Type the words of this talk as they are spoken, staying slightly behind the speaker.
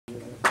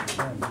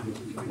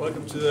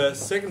Welcome to the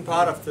second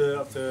part of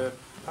the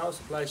power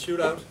supply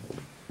shootout.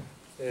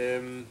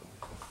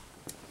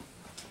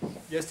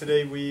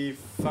 Yesterday we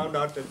found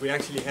out that we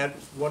actually had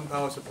one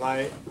power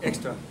supply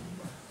extra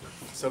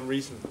for some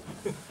reason.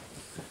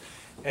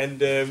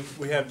 And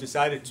we have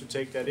decided to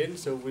take that in,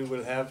 so we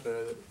will have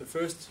the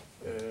first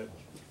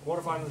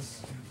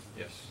quarterfinals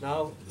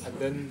now, and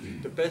then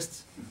the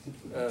best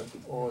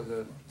or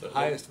the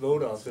highest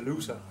voter of the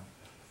loser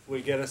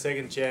will get a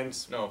second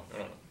chance. No.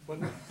 Let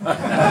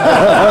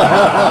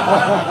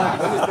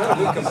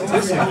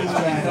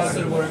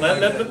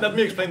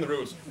me explain the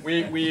rules.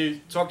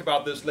 We talked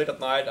about this late at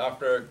night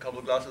after a couple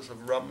of glasses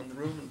of rum in the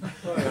room.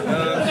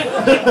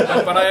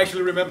 But I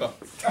actually remember.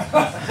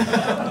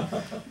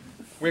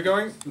 We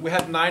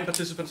had 9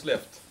 participants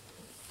left.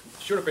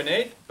 Should have been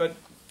 8, but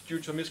due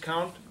to a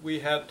miscount,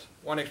 we had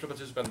one extra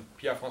participant,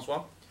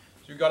 Pierre-François.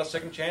 So you got a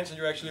second chance and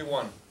you actually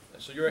won.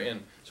 So you're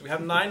in. So we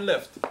have 9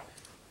 left.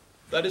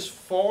 That is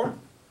 4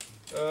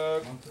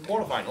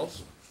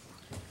 quarterfinals.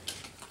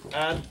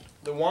 And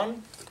the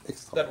one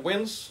that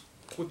wins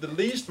with the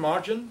least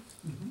margin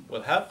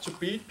will have to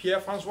beat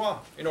Pierre-François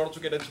in order to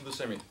get into the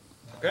semi.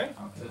 Okay?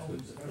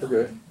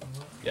 Okay.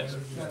 Yes.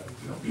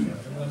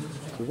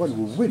 The one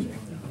will win.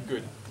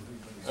 Good.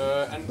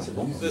 And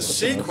the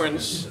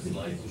sequence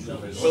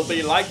will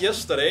be like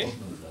yesterday: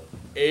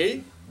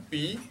 A,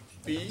 B,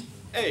 B,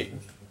 A.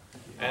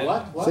 And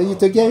Say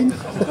it again.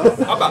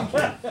 ABBA.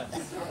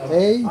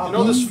 A, You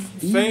know this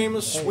B,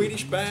 famous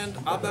Swedish band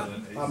ABBA?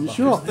 You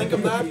sure? Think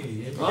of that.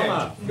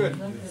 Okay. Good.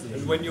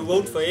 And when you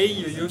vote for A,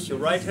 you use your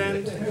right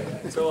hand,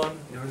 and so on.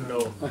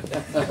 No.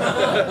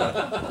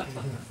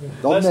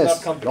 Don't Let's not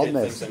mess. complicate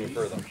Don't things mess. any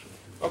further.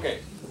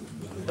 Okay,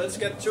 let's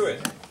get to it.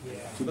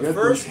 The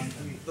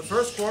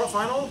first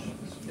quarterfinal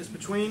is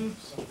between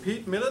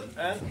Pete Millett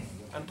and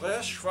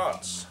Andreas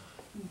Schwartz.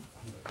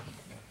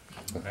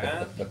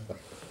 And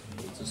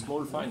It's a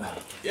small final.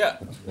 yeah,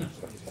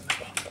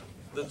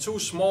 the 2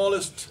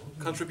 smallest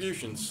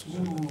contributions.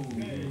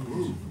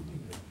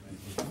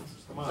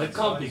 That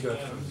can't be good.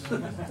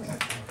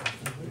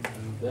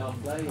 They are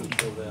playing,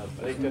 so they are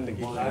playing.